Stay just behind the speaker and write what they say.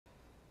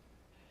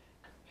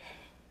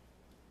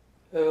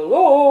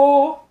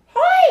Hello?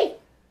 Hi!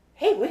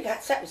 Hey, we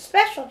got something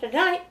special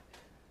tonight.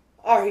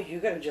 Are you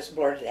going to just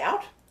blurt it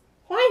out?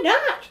 Why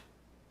not?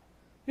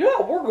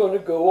 Yeah, we're going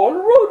to go on a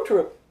road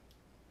trip.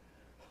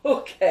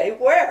 Okay,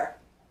 where?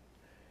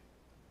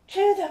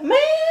 To the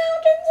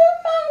mountains of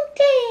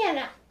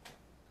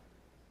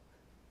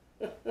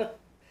Montana.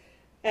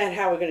 And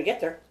how are we going to get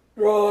there?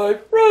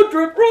 Drive. Road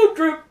trip, road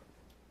trip.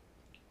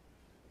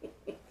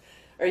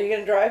 Are you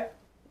going to drive?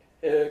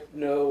 Heck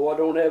no, I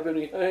don't have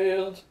any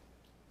hands.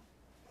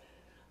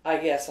 I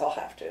guess I'll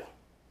have to.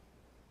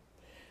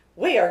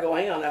 We are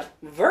going on a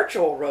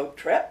virtual road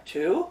trip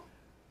to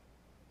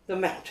the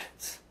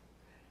mountains.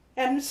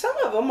 And some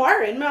of them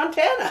are in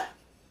Montana.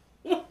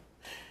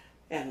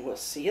 And we'll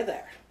see you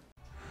there.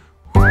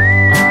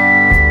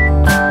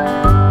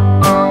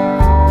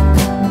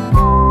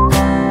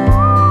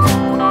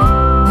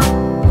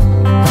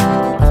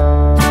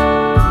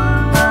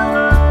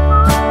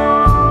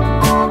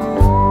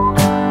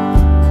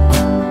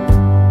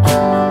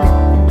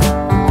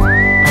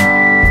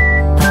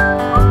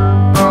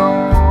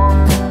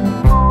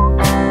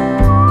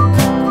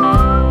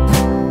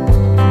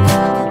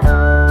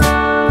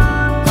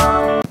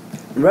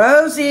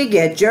 Rosie,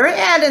 get your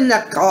head in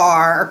the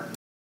car.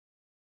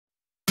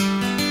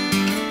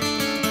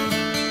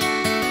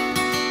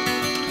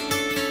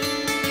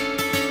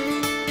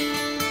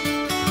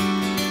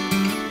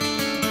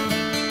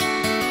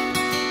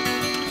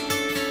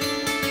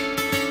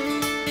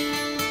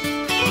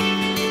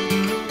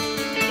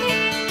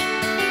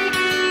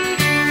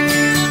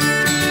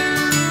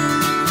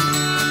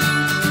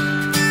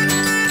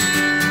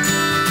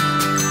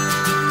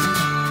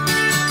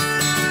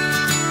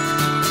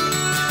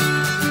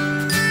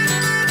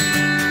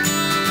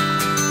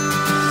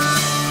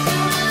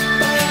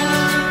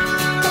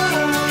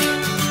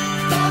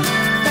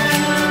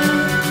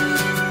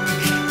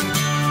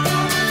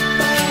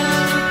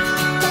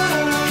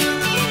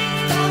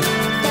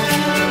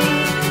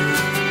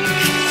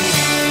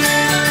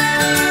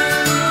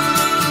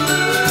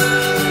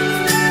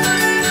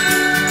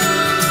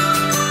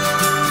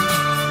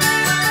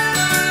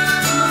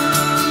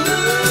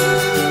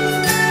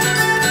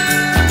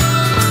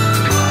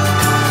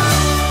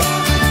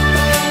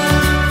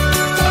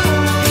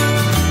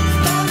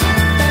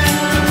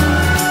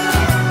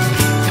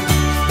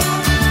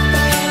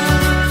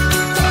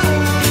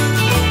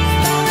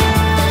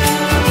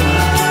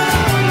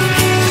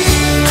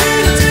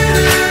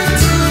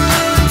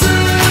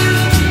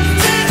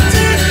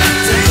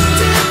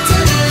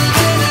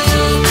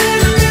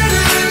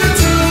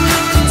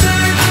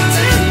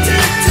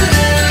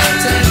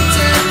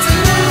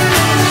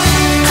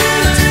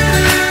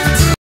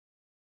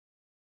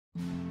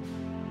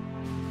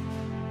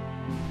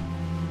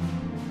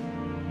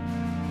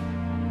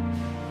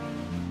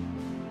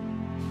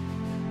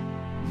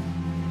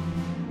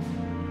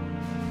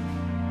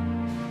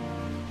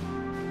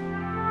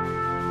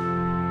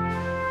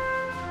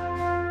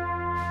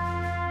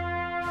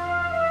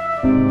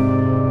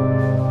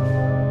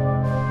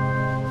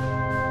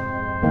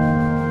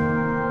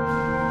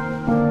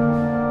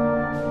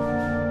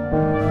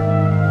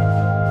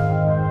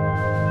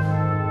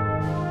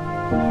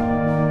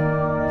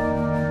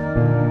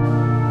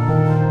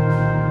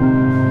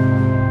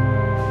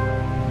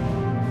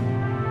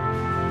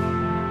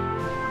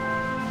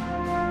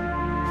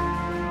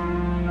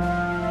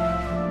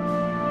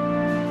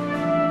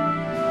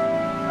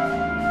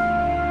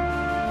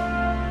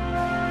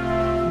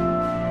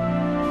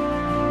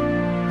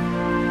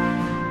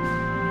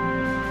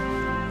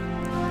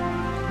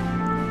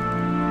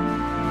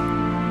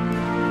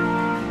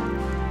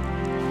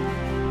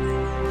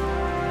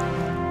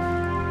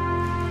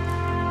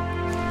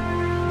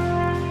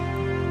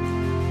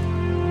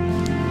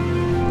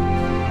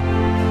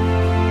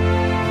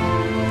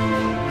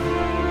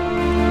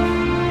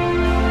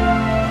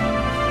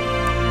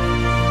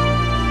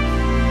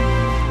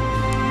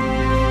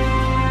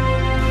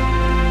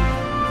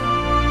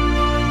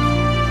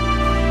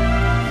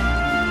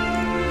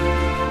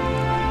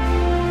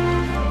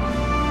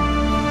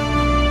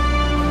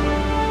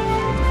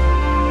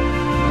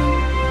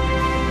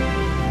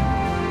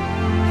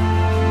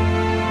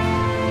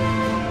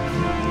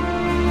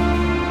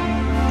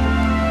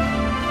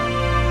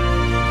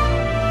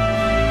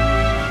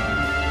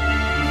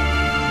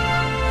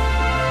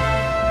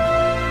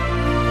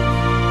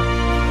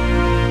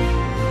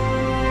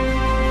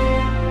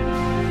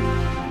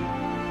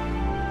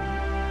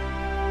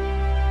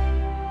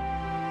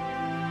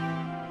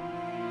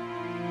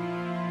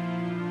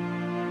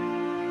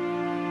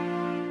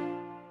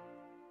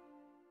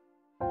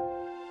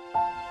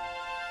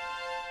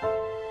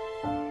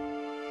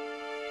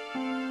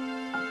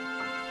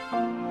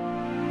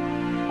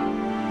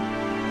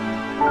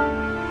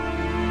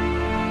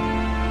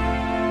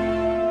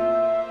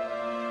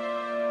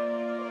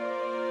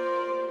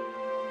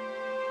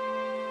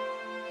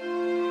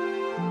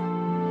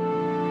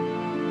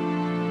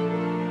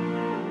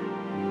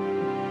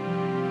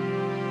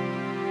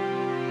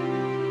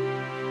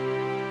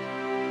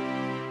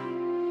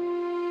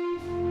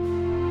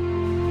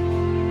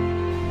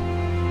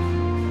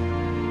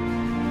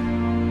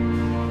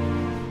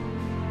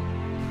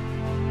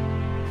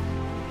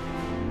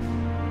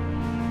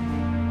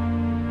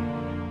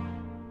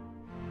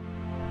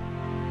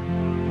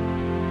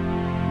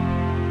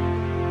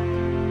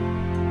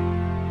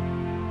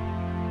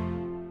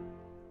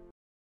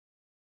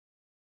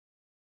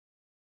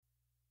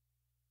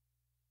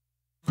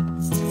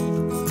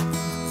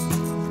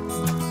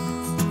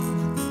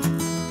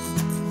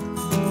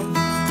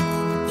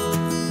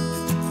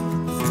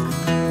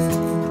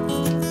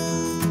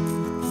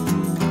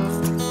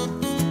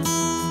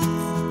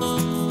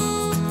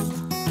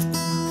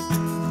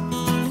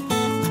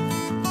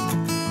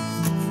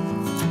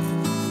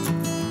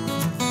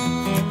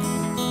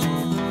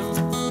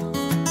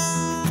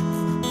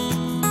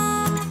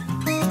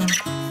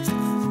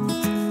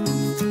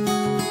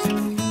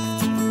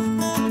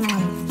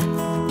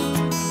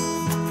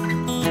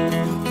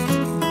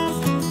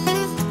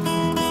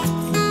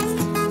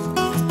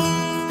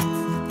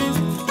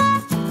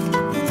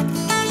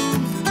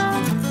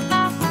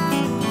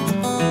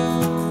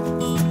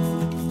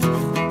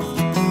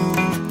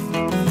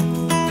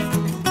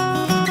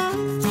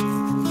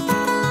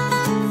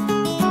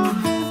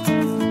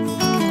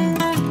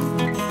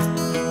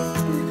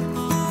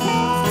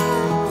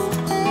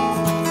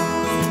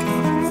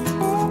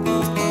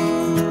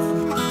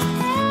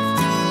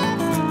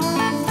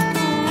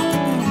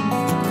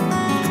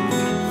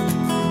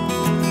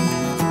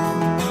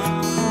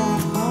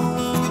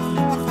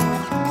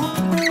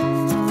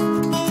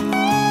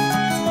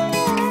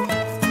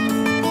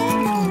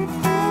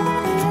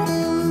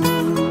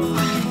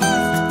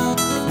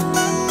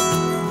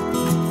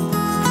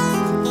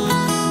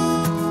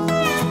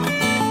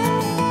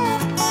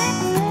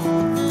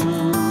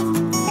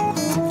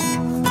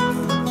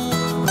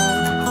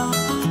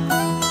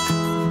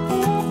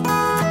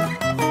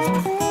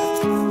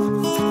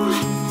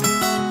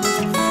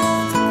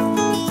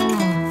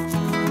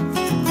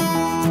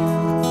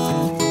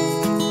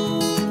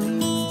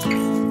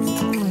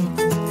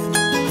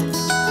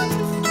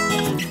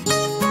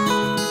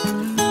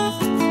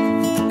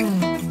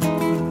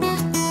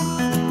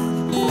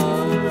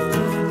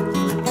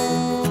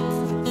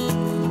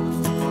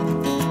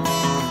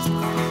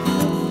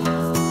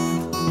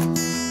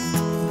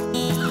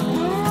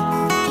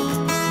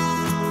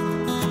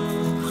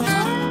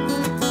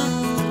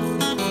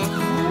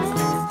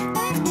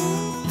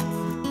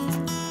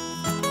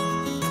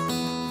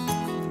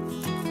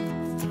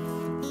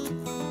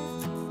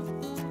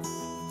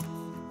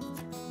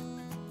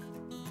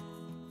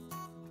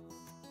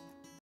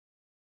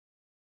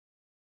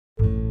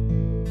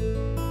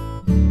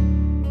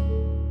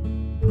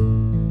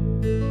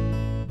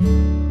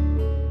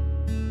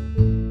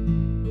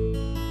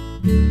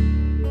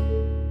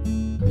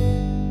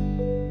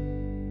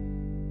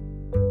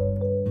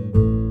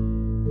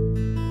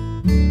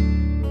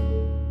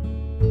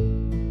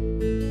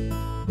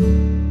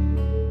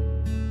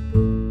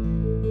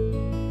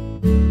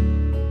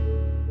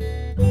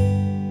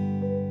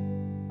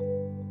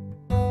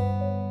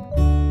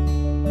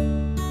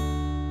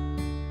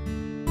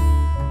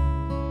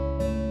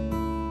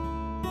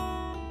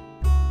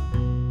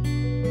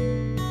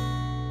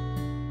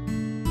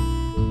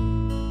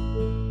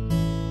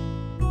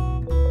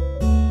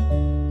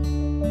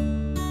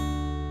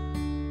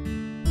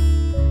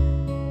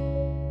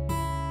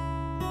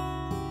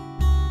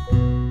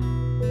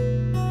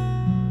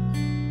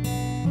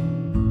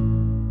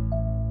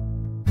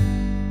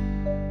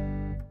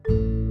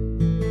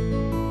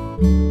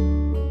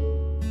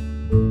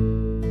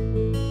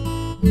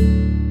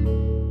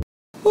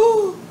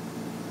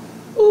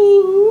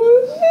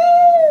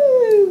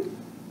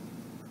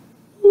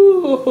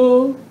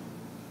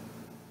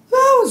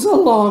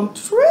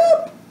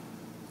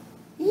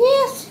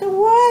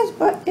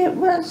 it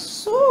was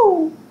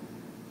so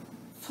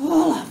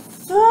full of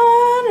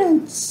fun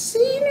and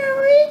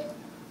scenery.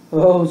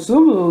 Oh,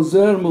 some of those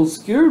animals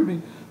scared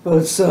me,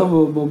 but some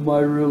of them I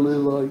really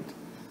liked.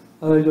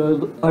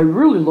 I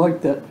really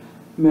liked that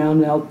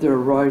man out there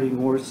riding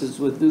horses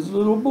with his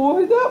little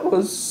boy. That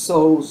was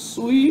so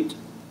sweet.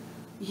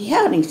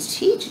 Yeah, and he's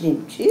teaching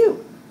him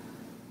too.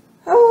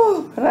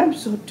 Oh, but I'm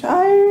so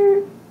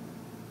tired.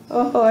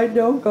 Oh, I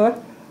know,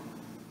 God.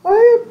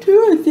 I am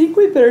too. I think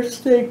we better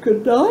say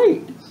good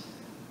night.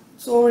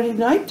 It's already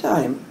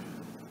nighttime.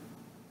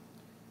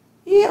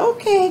 Yeah,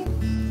 okay.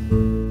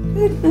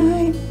 Good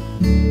night.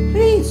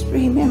 Please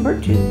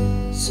remember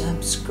to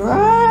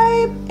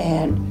subscribe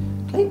and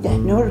click that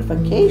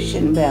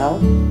notification bell.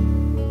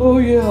 Oh,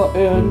 yeah,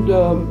 and,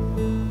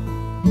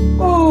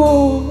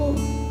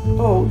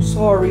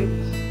 sorry.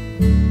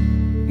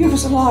 Give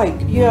us a like.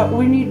 Yeah,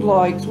 we need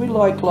likes. We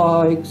like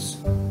likes.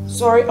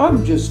 Sorry,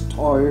 I'm just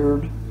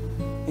tired.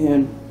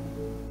 And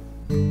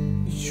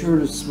be sure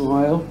to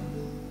smile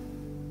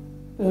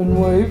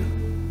and wave.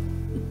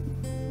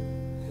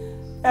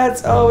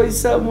 That's always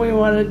something we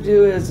want to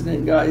do, isn't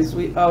it, guys?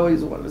 We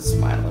always want to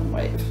smile and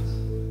wave.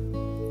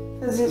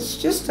 Because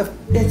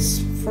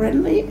it's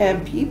friendly,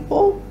 and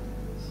people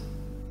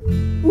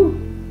who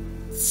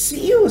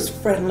see you as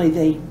friendly,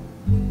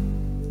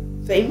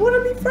 they want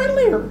to be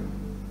friendlier.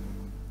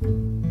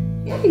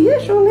 Yeah,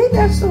 usually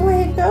that's the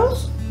way it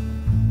goes.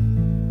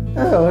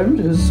 Oh, I'm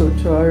just so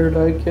tired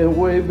I can't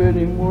wave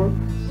anymore.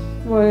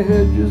 My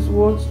head just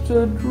wants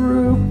to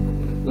droop.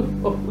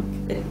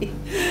 Okay.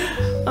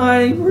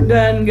 We're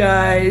done,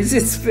 guys.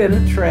 It's been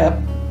a trip.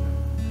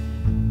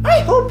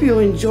 I hope you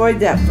enjoyed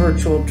that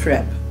virtual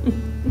trip.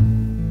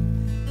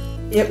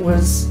 It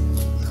was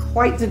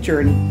quite the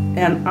journey,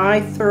 and I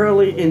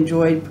thoroughly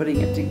enjoyed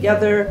putting it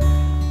together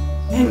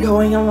and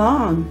going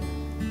along.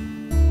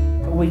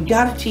 But we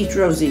gotta teach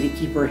Rosie to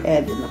keep her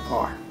head in the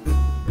car.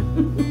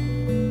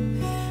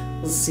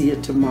 We'll see you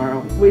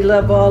tomorrow. We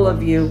love all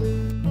of you.